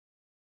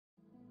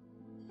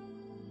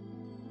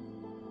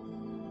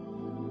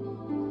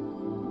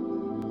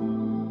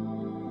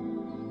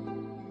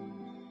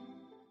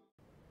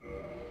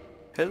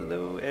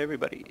Hello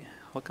everybody,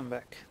 welcome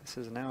back. This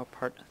is now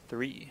part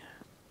 3,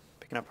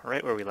 picking up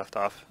right where we left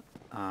off.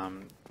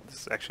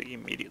 This is actually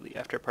immediately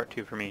after part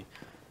 2 for me.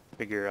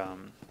 Figure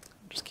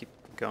just keep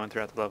going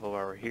throughout the level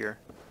while we're here.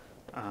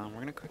 We're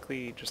going to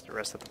quickly just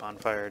rest at the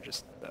bonfire,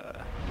 there's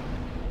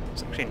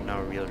actually no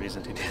real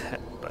reason to do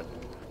that, but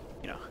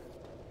you know,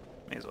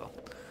 may as well.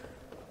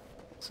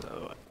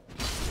 So,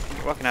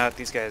 you're walking out,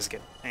 these guys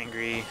get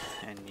angry,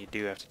 and you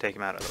do have to take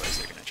them out, otherwise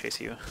they're going to chase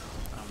you.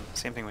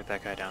 Same thing with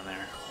that guy down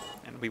there.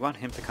 And we want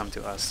him to come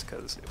to us,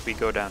 because if we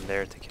go down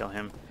there to kill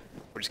him,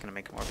 we're just going to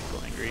make more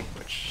people angry,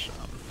 which,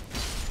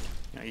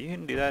 you know, you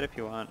can do that if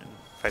you want, and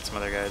fight some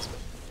other guys, but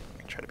I'm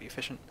going to try to be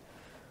efficient.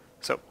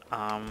 So,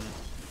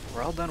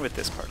 we're all done with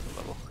this part of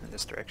the level, in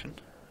this direction.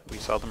 We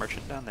saw the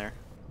merchant down there.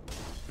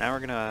 Now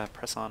we're going to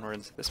press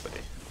onwards this way,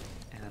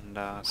 and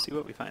see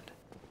what we find.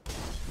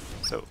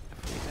 So,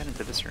 if we head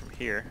into this room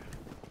here,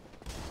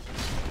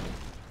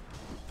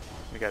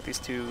 we got these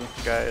two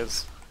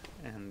guys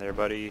and their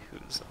buddy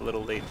who's a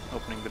little late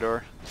opening the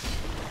door.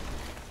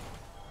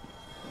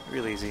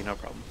 Real easy, no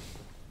problem.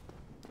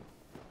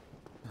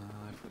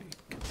 If we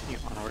continue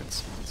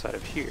onwards inside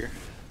of here,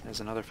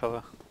 there's another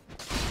fella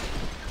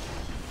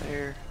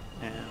there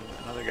and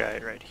another guy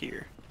right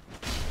here.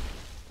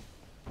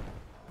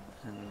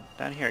 And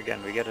down here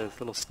again we get a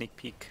little sneak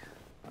peek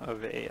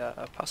of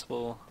a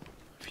possible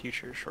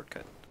future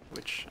shortcut,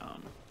 which I'll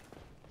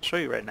show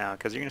you right now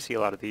because you're going to see a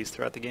lot of these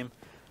throughout the game.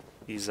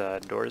 These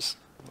doors,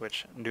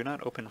 which do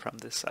not open from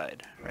this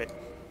side, right?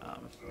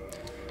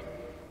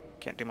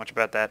 Can't do much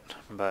about that,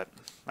 but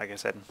like I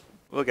said,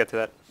 we'll get to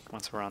that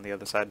once we're on the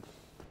other side.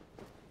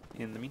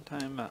 In the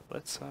meantime,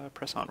 let's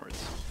press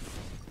onwards.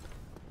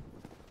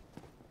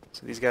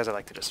 So these guys I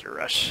like to just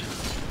rush.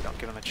 Don't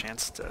give them a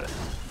chance to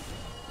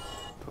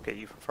poke at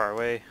you from far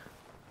away.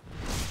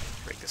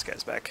 Break this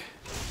guy's back.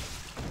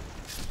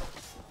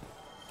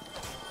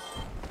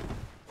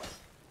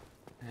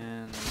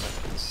 And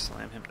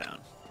slam him down.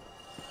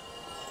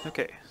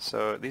 Okay,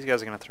 so these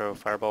guys are going to throw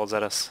fireballs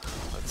at us.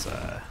 Let's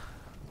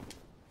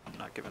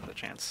not give them the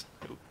chance.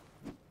 Ooh.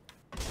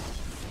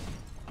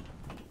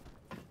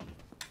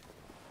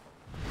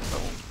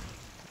 Boom.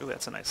 Ooh,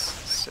 that's a nice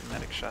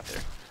cinematic shot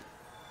there.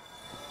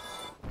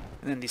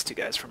 And then these two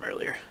guys from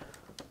earlier.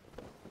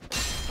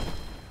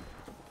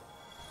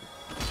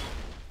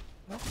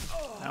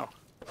 Ow.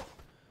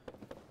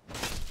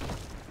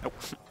 Oh,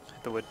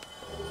 hit the wood.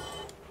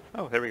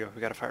 Oh, there we go.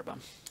 We got a firebomb.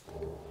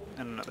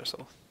 And another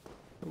soul.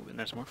 Ooh, and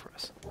there's more for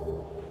us.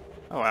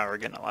 Oh wow, we're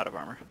getting a lot of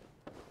armor.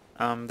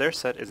 Their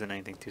set isn't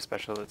anything too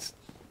special. It's,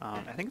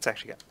 I think it's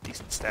actually got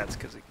decent stats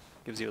because it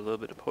gives you a little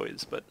bit of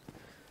poise, but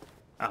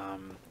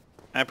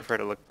I prefer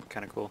to look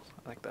kind of cool.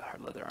 I like the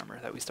hard leather armor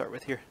that we start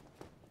with here.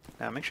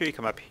 Now make sure you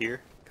come up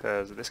here,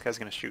 because this guy's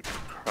going to shoot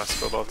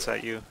crossbow bolts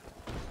at you.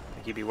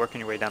 Like you'd be working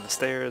your way down the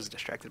stairs,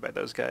 distracted by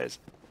those guys,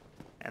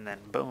 and then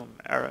boom,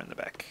 arrow in the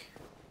back.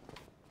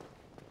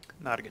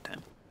 Not a good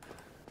time.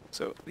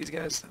 So these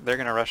guys, they're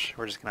going to rush.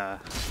 We're just going to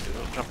do a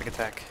little jumping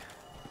attack.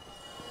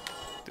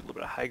 Do a little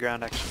bit of high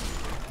ground action.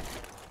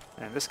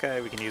 And this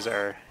guy, we can use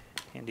our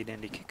handy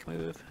dandy kick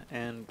move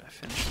and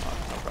finish him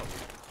off, no problem.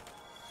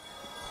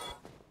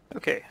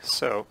 Okay,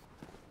 so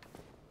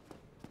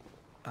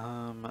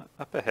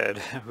up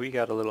ahead we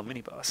got a little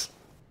mini boss.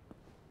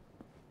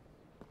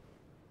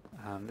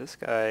 This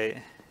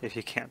guy, if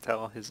you can't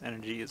tell, his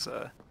energy is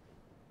a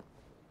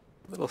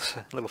little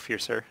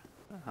fiercer.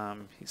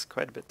 He's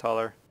quite a bit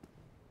taller.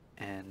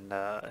 And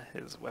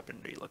his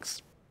weaponry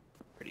looks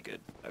pretty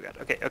good. Oh god,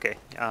 okay,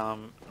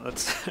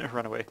 let's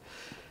run away.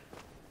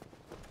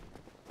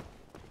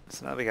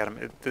 So now we got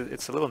him.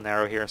 It's a little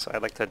narrow here, so I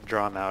like to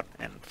draw him out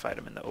and fight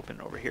him in the open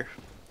over here.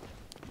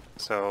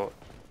 So,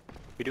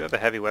 we do have a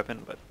heavy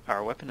weapon, but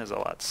our weapon is a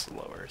lot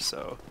slower,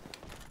 so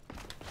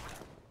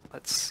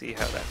let's see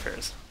how that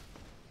fares.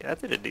 Yeah,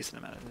 that did a decent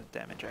amount of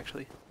damage,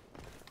 actually.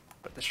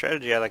 But the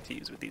strategy I like to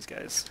use with these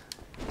guys...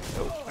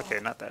 Oh,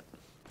 okay, not that.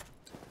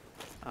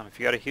 If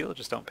you gotta heal,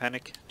 just don't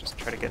panic. Just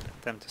try to get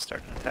them to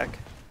start an attack.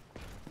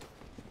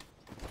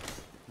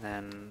 And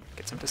then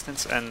get some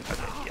distance, and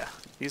okay, yeah.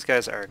 These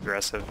guys are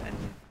aggressive,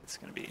 and it's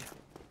gonna be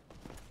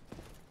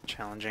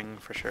challenging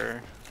for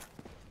sure.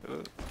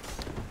 Ooh.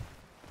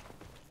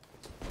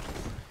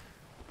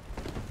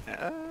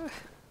 Okay,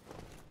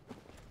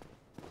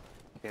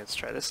 let's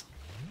try this.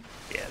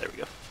 Yeah, there we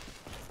go.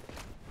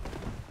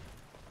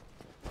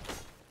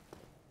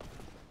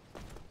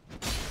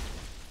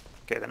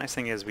 Okay, the nice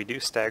thing is we do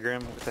stagger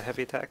him with a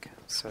heavy attack,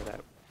 so that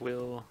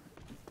will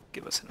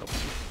give us an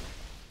opening.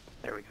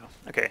 There we go.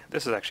 Okay,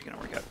 this is actually going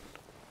to work out.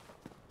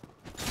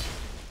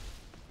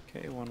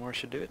 Okay, one more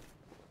should do it.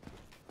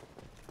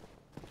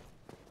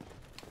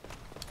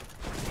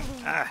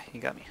 Ah, he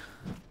got me.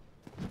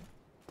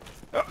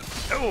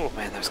 Oh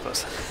man, that was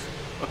close.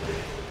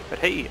 But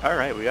hey,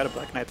 alright, we got a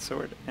Black Knight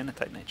sword and a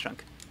Titanite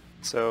chunk.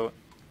 So,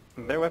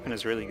 their weapon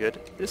is really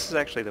good. This is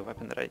actually the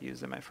weapon that I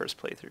used in my first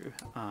playthrough.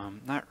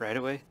 Not right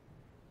away,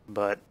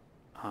 but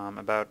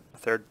about a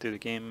third through the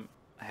game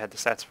I had the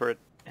stats for it,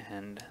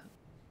 and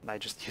I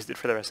just used it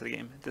for the rest of the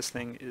game. This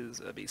thing is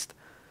a beast.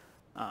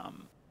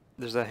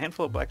 There's a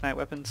handful of Black Knight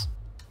weapons.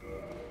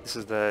 This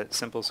is the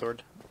simple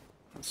sword.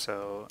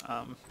 So,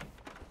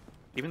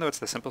 even though it's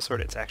the simple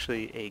sword, it's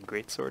actually a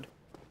great sword.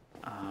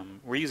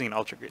 We're using an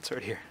ultra great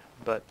sword here,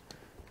 but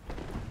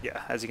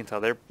yeah, as you can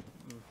tell, they're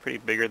pretty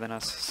bigger than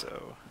us,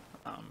 so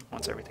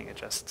once everything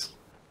adjusts,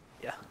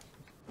 yeah.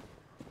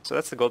 So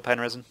that's the gold pine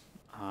resin.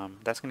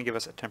 That's going to give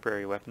us a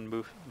temporary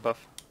weapon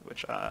buff,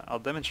 which I'll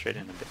demonstrate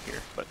in a bit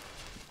here, but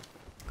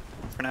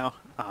for now,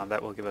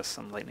 that will give us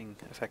some lightning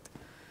effect.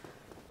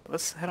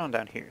 Let's head on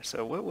down here.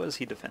 So what was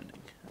he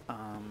defending?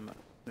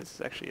 This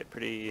is actually a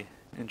pretty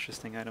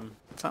interesting item.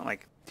 It's not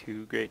like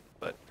too great,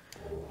 but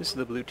this is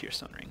the blue tier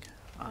stone ring.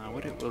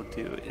 What it will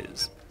do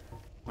is,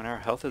 when our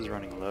health is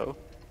running low,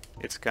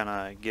 it's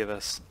gonna give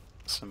us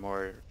some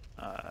more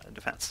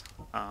defense.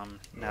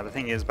 Now the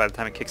thing is, by the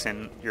time it kicks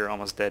in, you're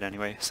almost dead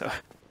anyway, so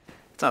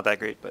it's not that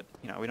great, but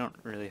you know, we don't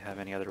really have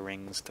any other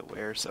rings to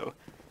wear, so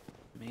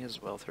may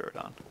as well throw it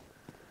on.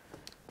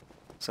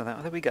 So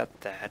now that we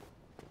got that,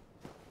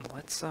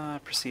 let's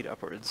proceed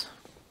upwards.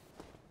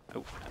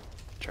 Oh,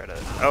 try to...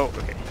 Oh,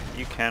 okay.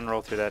 You can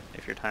roll through that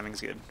if your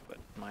timing's good, but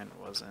mine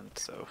wasn't,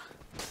 so...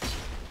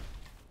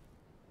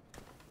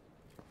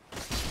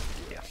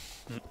 Yeah.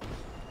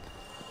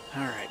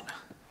 Alright.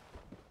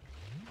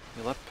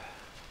 Heal up.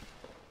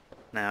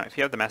 Now, if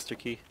you have the master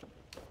key,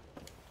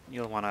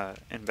 you'll want to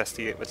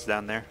investigate what's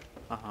down there.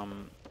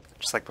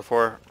 Just like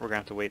before, we're going to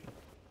have to wait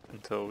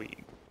until we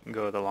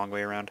go the long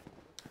way around.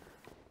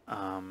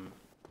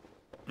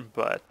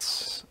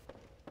 But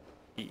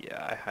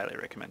yeah, I highly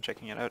recommend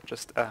checking it out.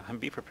 Just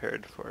be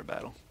prepared for a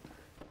battle.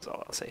 That's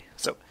all I'll say.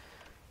 So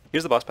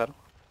here's the boss battle.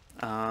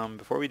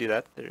 Before we do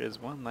that, there is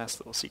one last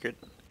little secret,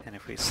 and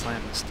if we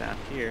slam this down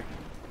here,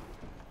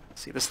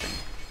 see this thing?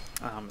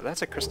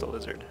 That's a crystal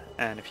lizard,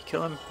 and if you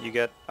kill him, you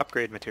get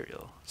upgrade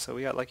material. So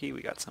we got lucky.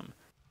 We got some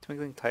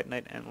twinkling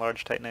titanite and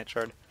large titanite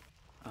shard.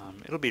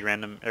 It'll be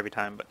random every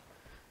time, but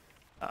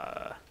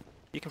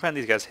you can find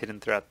these guys hidden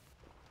throughout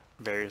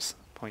various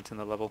points in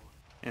the level,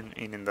 in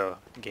the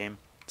game.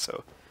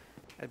 So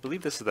I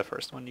believe this is the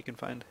first one you can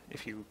find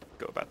if you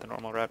go about the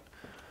normal route.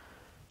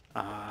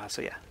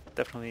 So yeah,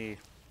 definitely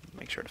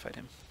make sure to fight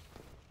him.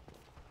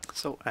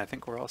 So I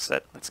think we're all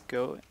set. Let's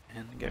go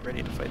and get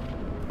ready to fight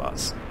the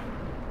boss.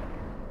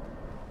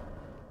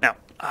 Now,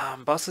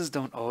 bosses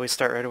don't always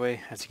start right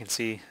away. As you can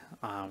see,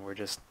 we're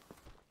just,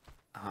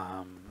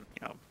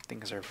 you know,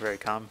 things are very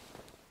calm.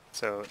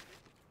 So,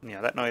 you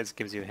know, that noise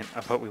gives you a hint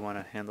of what we want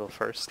to handle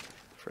first.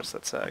 First,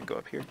 let's go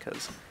up here,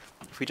 because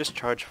if we just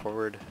charge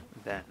forward,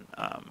 then,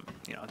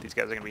 you know, these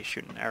guys are going to be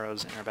shooting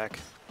arrows in our back.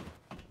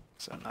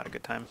 So not a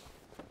good time.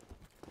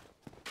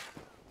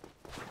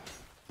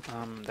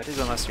 That is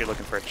unless you're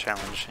looking for a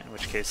challenge, in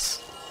which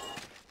case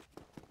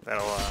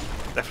that'll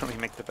definitely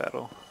make the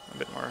battle a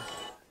bit more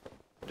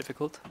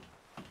difficult.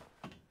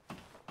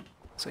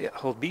 So yeah,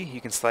 hold B, you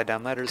can slide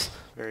down ladders,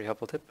 very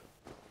helpful tip.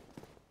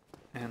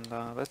 And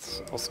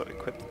let's also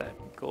equip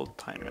that gold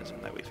pine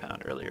resin that we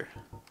found earlier.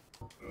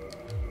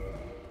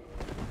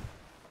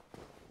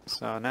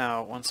 So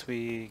now, once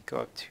we go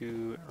up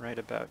to right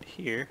about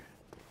here,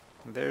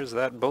 there's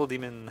that bull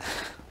demon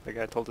the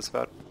guy told us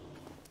about.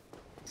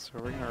 So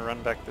we're gonna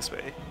run back this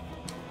way.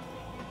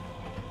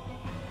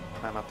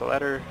 Climb up the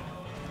ladder,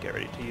 get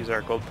ready to use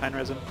our gold pine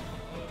resin.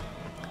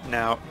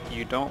 Now,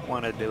 you don't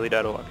want to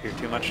dilly-daddle up here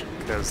too much,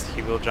 because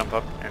he will jump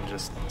up and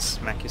just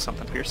smack you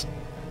something fierce.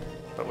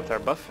 But with our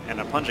buff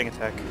and a plunging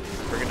attack,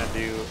 we're gonna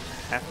do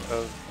half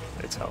of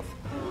its health.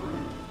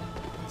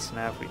 So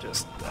now if we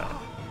just...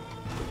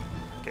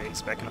 okay,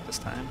 he's backing up this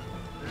time.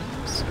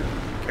 So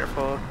be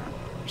careful.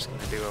 We're just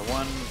gonna do a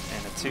 1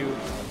 and a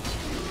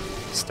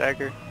 2.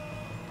 Stagger.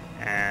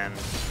 And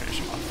finish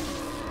him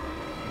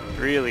off.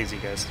 Real easy,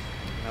 guys.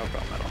 No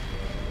problem at all.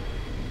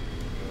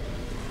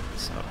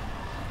 So,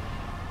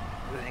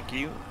 thank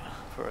you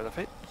for the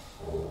fight.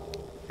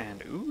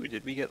 And ooh,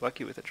 did we get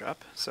lucky with a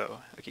drop?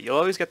 So, okay, you'll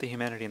always get the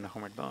humanity and the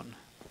homeward bone.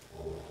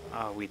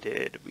 Oh, we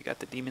did. We got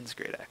the demon's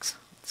great axe.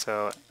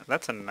 So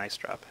that's a nice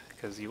drop,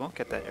 because you won't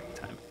get that every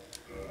time.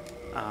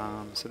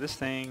 So this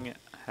thing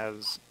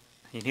has...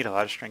 you need a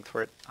lot of strength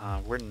for it.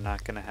 We're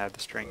not going to have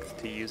the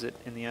strength to use it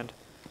in the end.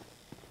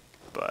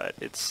 But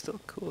it's still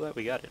cool that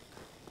we got it.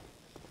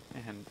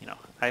 And, you know,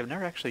 I've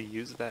never actually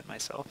used that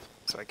myself,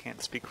 so I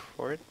can't speak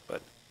for it,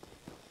 but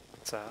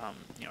it's,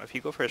 you know, if you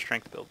go for a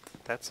strength build,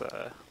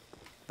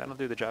 that'll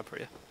do the job for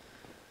you.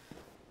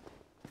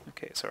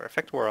 Okay, so our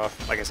effect wore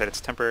off. Like I said, it's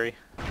temporary,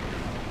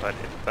 but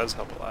it does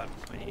help a lot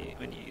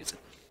when you use it.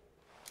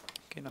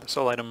 Okay, another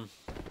soul item,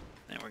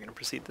 and we're going to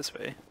proceed this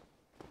way.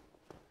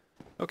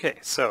 Okay,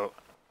 so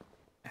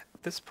at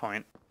this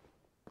point,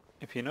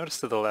 if you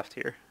notice to the left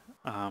here,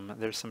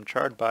 there's some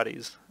charred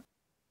bodies.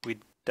 We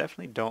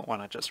definitely don't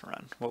want to just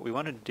run. What we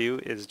want to do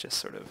is just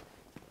sort of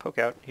poke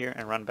out here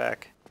and run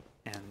back,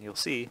 and you'll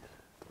see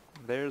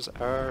there's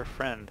our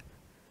friend.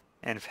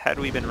 And had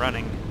we been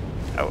running...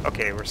 oh,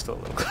 okay, we're still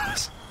a little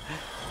close.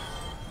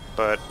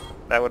 But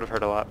that would have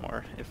hurt a lot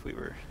more if we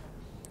were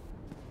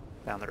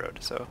down the road.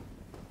 So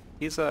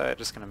he's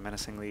just going to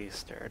menacingly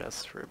stare at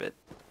us for a bit.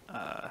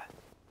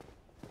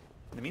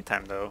 In the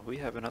meantime, though, we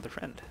have another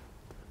friend.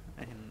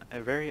 And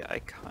a very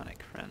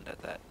iconic friend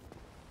at that.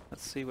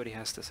 Let's see what he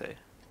has to say.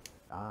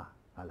 Ah,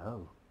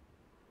 hello.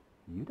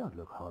 You don't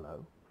look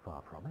hollow,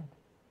 far from it.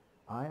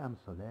 I am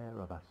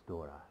Solaire of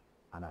Astora,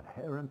 an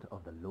adherent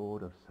of the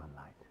Lord of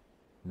Sunlight.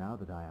 Now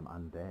that I am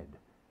undead,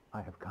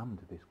 I have come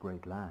to this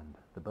great land,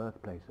 the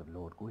birthplace of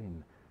Lord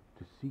Gwyn,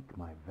 to seek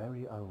my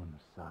very own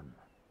son.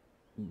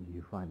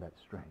 You find that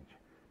strange?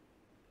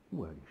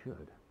 Well, you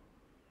should.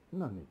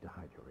 No need to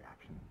hide your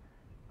reaction.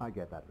 I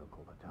get that look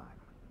all the time.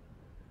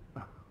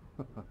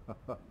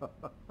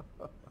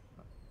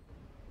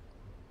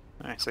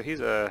 Alright, so he's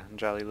a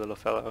jolly little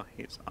fellow.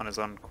 He's on his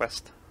own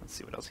quest. Let's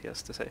see what else he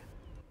has to say.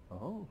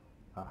 Oh,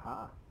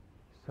 aha.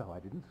 So I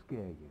didn't scare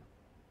you.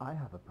 I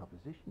have a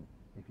proposition,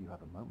 if you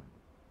have a moment.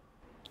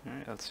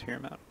 Alright, let's hear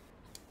him out.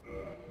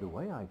 The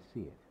way I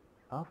see it,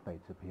 our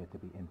fates appear to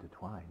be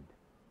intertwined.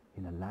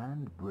 In a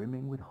land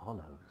brimming with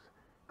hollows,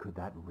 could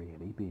that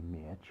really be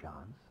mere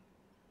chance?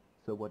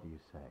 So what do you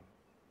say?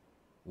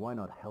 Why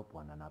not help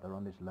one another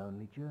on this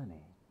lonely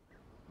journey?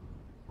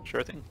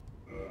 Sure thing.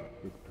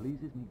 This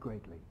pleases me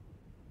greatly.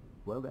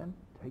 Well then,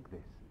 take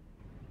this.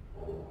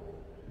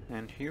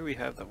 And here we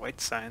have the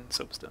White Sign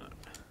Soapstone.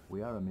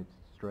 We are amidst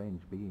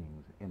strange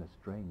beings in a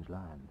strange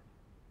land.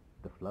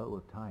 The flow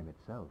of time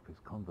itself is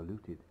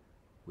convoluted,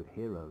 with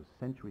heroes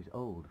centuries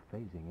old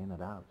phasing in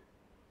and out.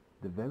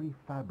 The very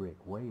fabric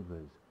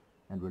wavers,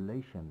 and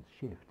relations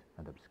shift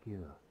and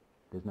obscure.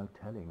 There's no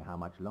telling how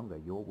much longer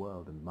your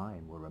world and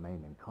mine will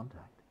remain in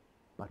contact.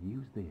 But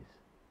use this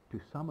to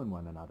summon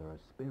one another as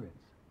spirits,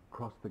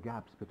 cross the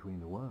gaps between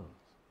the worlds,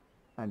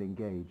 and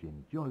engage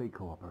in jolly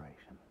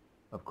cooperation.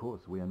 Of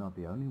course, we are not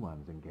the only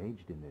ones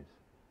engaged in this,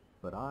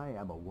 but I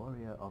am a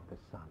warrior of the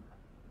sun.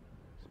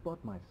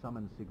 Spot my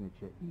summon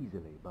signature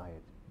easily by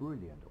its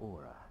brilliant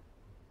aura.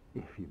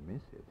 If you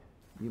miss it,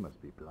 you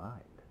must be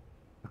blind.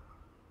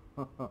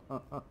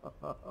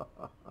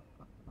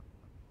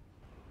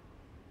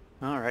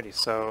 Alrighty,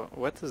 so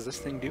what does this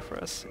thing do for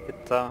us?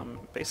 It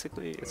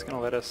basically it's gonna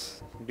let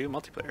us do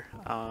multiplayer.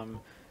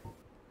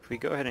 If we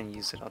go ahead and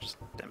use it, I'll just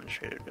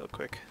demonstrate it real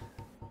quick.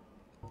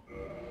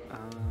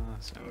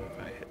 So if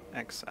I hit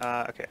X,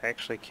 okay, I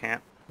actually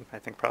can't. I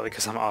think probably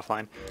because I'm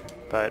offline.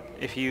 But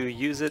if you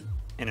use it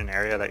in an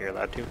area that you're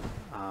allowed to,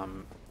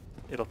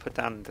 it'll put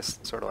down this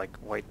sort of like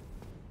white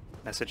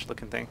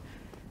message-looking thing,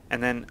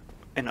 and then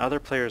in other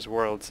players'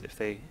 worlds, if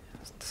they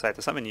decide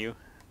to summon you,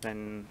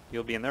 then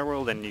you'll be in their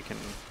world and you can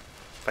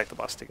fight the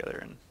boss together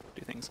and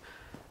do things.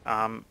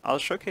 I'll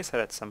showcase that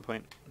at some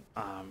point.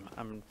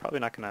 I'm probably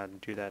not going to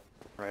do that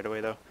right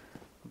away though,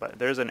 but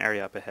there's an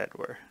area up ahead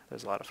where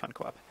there's a lot of fun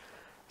co-op.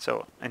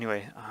 So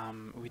anyway,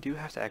 we do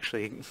have to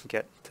actually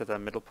get to the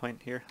middle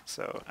point here,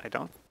 so I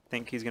don't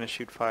think he's going to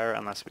shoot fire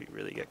unless we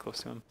really get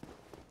close to him.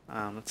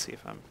 Let's see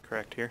if I'm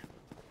correct here.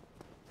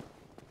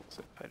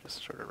 So if I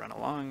just sort of run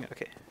along,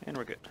 okay, and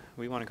we're good.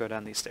 We want to go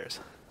down these stairs.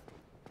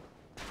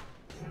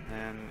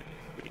 And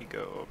if we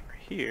go over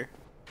here,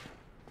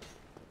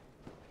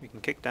 we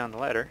can kick down the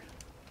ladder.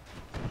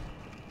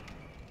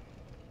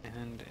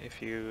 And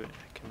if you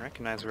can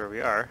recognize where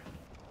we are,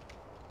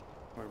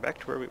 we're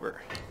back to where we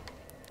were.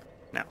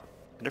 Now,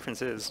 the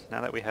difference is, now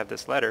that we have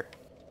this ladder,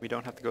 we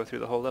don't have to go through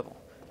the whole level.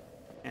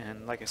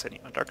 And like I said, you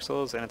know, Dark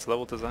Souls and its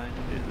level design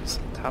is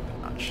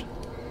top-notch.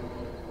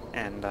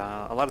 And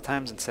a lot of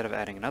times, instead of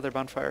adding another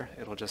bonfire,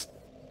 it'll just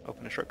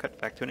open a shortcut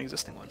back to an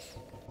existing one.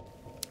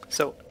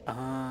 So,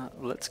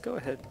 let's go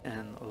ahead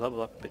and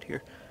level up a bit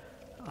here.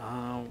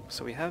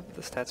 So we have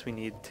the stats we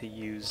need to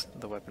use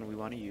the weapon we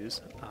want to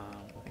use.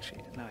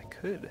 Actually, no, I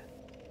could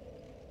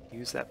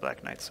use that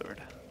Black Knight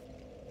sword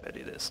if I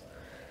do this.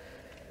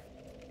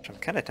 Which I'm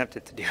kind of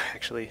tempted to do,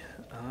 actually.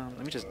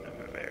 Let me just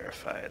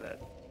verify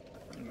that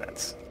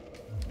that's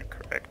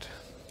correct.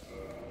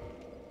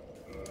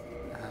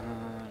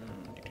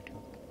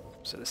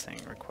 So this thing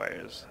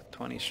requires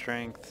 20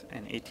 strength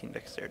and 18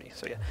 dexterity.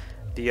 So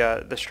yeah,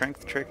 the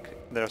strength trick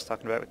that I was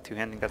talking about with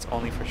two-handing, that's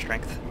only for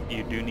strength.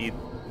 You do need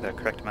the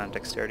correct amount of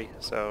dexterity.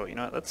 So you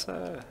know what, let's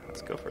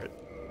go for it.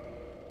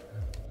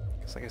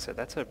 Because like I said,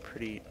 that's a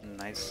pretty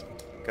nice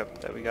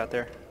pickup that we got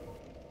there.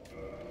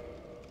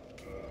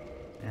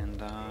 And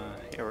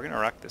yeah, we're gonna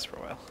rock this for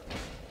a while.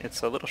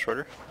 It's a little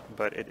shorter,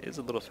 but it is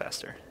a little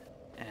faster,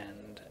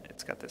 and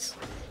it's got this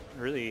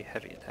really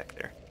heavy attack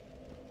there.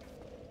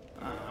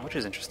 Which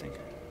is interesting.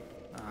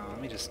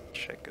 Let me just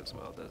check as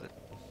well, does it?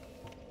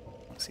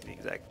 Let's see the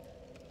exact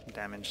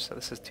damage. So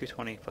this is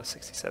 220 plus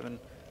 67.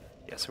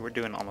 Yeah, so we're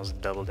doing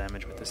almost double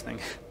damage with this thing.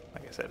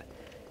 Like I said,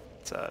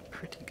 it's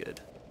pretty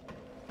good.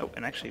 Oh,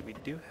 and actually we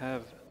do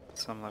have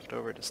some left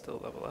over to still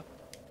level up.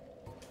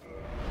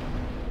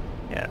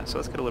 Yeah, so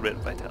let's get a little bit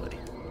of vitality.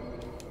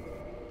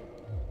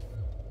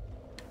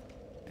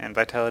 And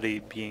vitality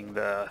being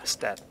the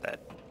stat that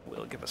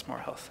will give us more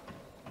health.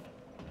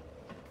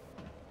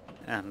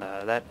 And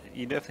that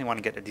you definitely want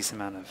to get a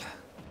decent amount of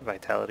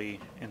vitality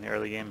in the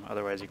early game,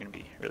 otherwise you're going to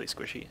be really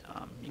squishy.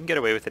 You can get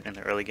away with it in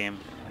the early game,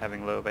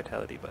 having low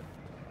vitality, but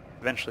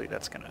eventually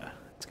it's gonna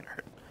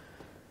hurt.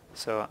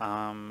 So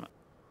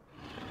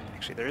I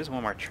Actually, there is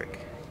one more trick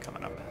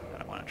coming up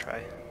that I want to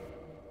try.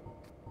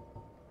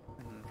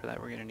 And for that,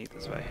 we're going to need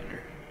this Zweihander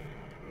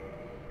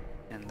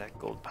and that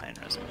gold pine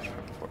resin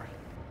from before.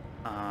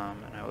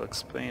 And I will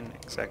explain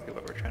exactly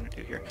what we're trying to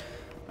do here.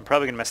 I'm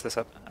probably going to mess this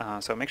up,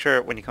 so make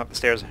sure when you come up the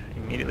stairs,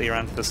 immediately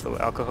run to this little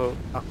alcove,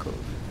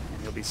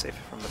 and you'll be safe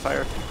from the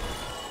fire.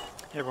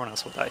 Everyone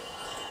else will die.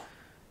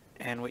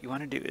 And what you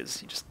want to do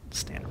is you just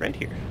stand right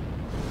here.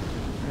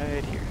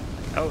 Right here.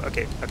 Oh,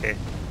 okay, okay.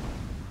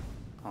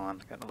 Hold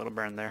on, got a little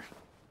burn there.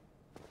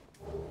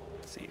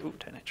 Let's see. Ooh,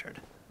 Titanite shard.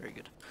 Very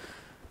good.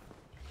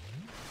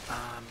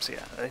 So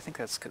yeah, I think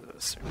that's because of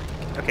this.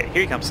 Okay,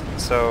 here he comes.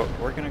 So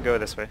we're gonna go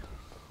this way.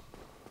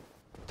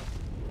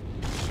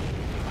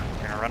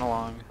 We're gonna run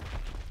along.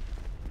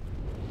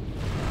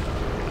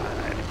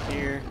 Right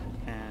here,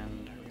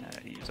 and we're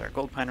gonna use our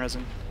gold pine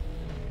resin.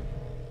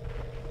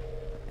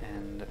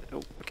 And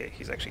oh, okay,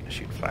 he's actually gonna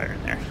shoot fire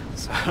in there,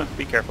 so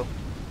be careful.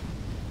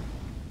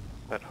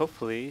 But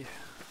hopefully,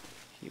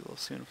 he will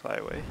soon fly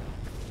away.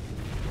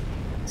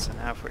 So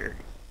now if we're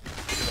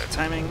good with our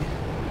timing,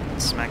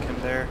 smack him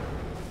there.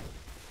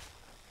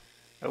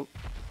 Oh,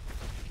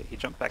 okay, he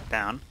jumped back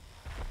down.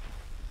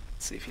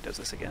 Let's see if he does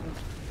this again.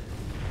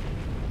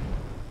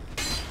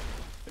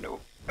 No.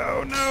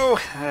 Oh no!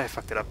 I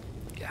fucked it up.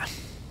 Yeah.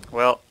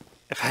 Well,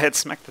 if I had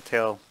smacked the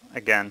tail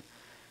again,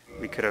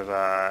 we could have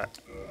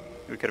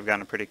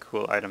gotten a pretty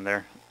cool item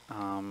there.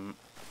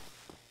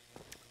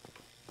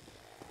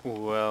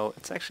 Well,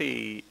 it's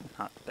actually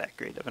not that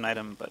great of an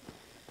item, but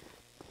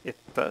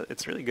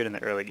it's really good in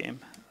the early game.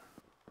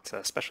 It's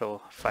a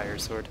special fire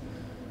sword.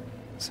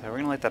 So we're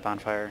gonna light that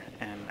bonfire,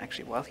 and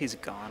actually while he's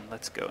gone,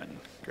 let's go and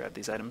grab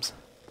these items.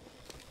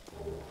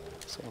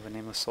 Soul of a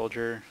Nameless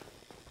Soldier,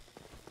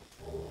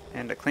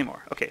 and a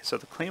claymore. Okay, so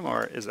the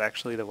claymore is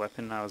actually the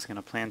weapon I was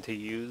gonna plan to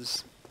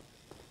use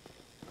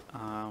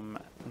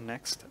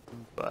next,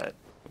 but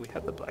we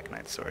have the Black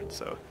Knight sword,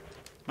 so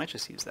might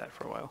just use that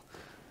for a while.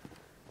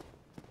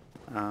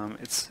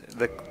 It's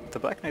the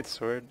Black Knight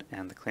sword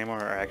and the claymore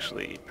are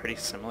actually pretty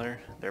similar.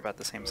 They're about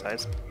the same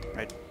size,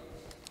 right?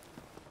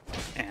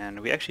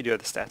 And we actually do have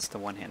the stats to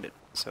one-handed,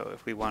 so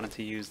if we wanted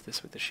to use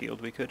this with the shield,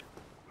 we could.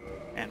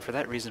 And for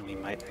that reason, we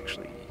might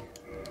actually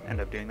end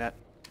up doing that.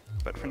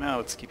 But for now,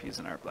 let's keep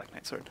using our Black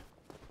Knight sword.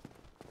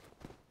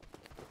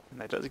 And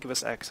that does give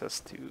us access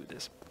to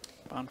this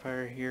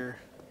bonfire here.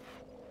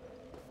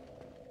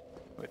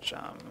 Which,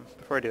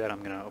 before I do that,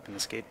 I'm going to open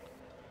this gate.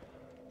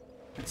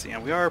 Let's see,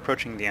 and we are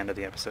approaching the end of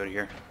the episode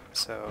here,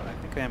 so I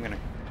think I am going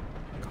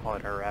to call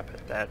it a wrap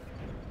at that.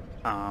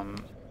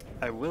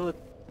 I will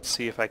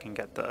see if I can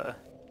get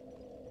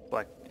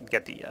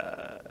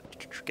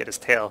get his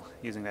tail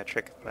using that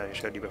trick that I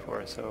showed you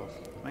before. So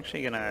I'm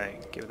actually gonna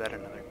give that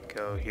another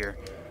go here.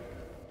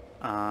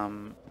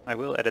 I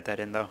will edit that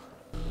in though.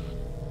 I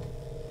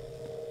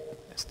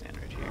stand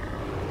right here.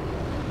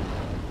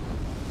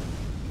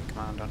 Come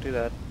on, don't do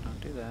that.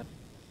 Don't do that.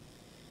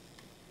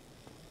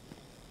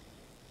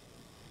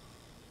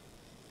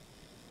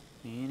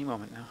 Any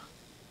moment now.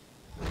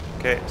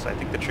 Okay, so I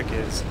think the trick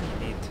is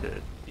you need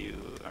to do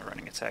a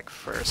running attack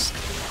first.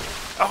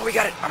 Oh, we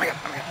got it! Oh my god,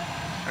 oh my god.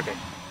 Okay,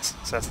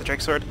 so that's the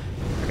Drake sword.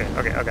 Okay,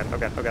 okay, oh god, oh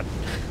god, oh god.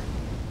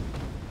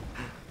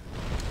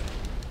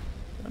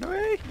 Run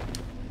away!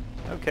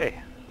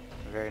 Okay,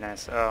 very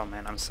nice. Oh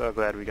man, I'm so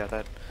glad we got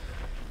that.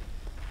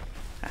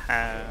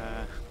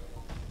 Haha.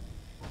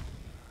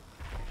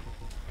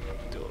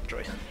 Dual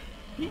joy.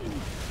 I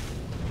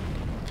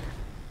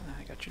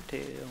got your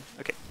tail.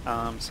 Okay,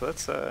 so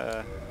let's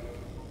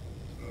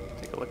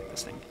take a look at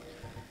this thing.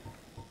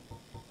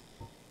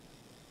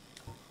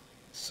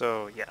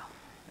 So yeah,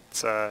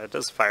 it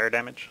does fire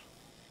damage,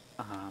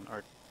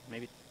 or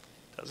maybe it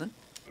doesn't.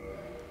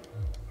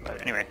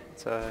 But anyway,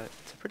 it's a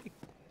pretty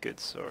good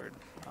sword.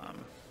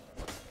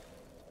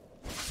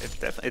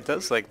 It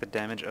does like the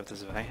damage of the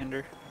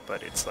Zweihander,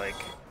 but it's like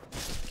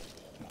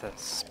the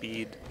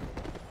speed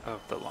of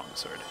the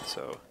longsword.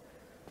 So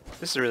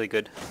this is really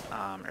good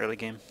early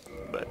game,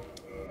 but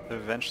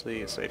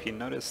eventually. So if you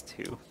notice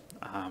too,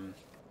 so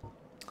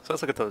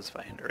let's look at those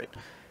Zweihander, right?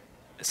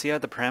 See how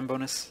the param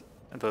bonus,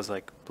 those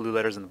like blue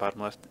letters in the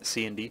bottom left,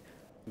 C and D,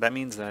 that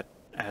means that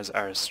as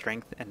our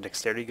strength and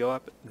dexterity go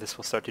up, this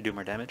will start to do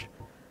more damage.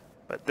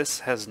 But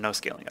this has no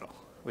scaling at all,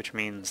 which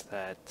means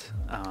that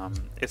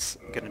it's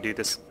going to do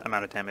this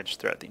amount of damage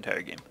throughout the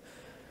entire game.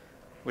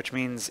 Which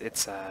means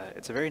it's a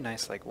very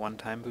nice like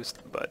one-time boost,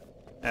 but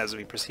as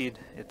we proceed,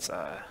 it's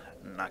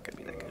not going to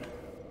be that good.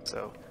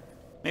 So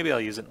maybe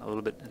I'll use it a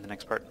little bit in the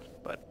next part,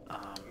 but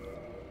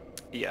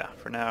yeah,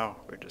 for now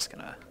we're just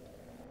going to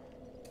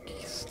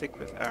stick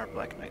with our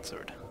Black Knight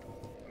sword.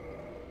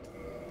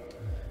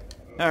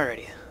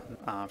 Alrighty,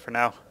 for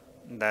now,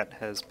 that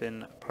has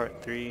been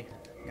part 3.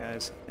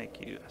 Guys,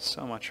 thank you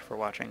so much for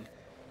watching,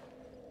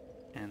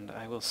 and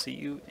I will see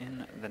you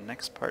in the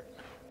next part.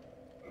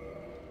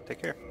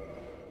 Take care.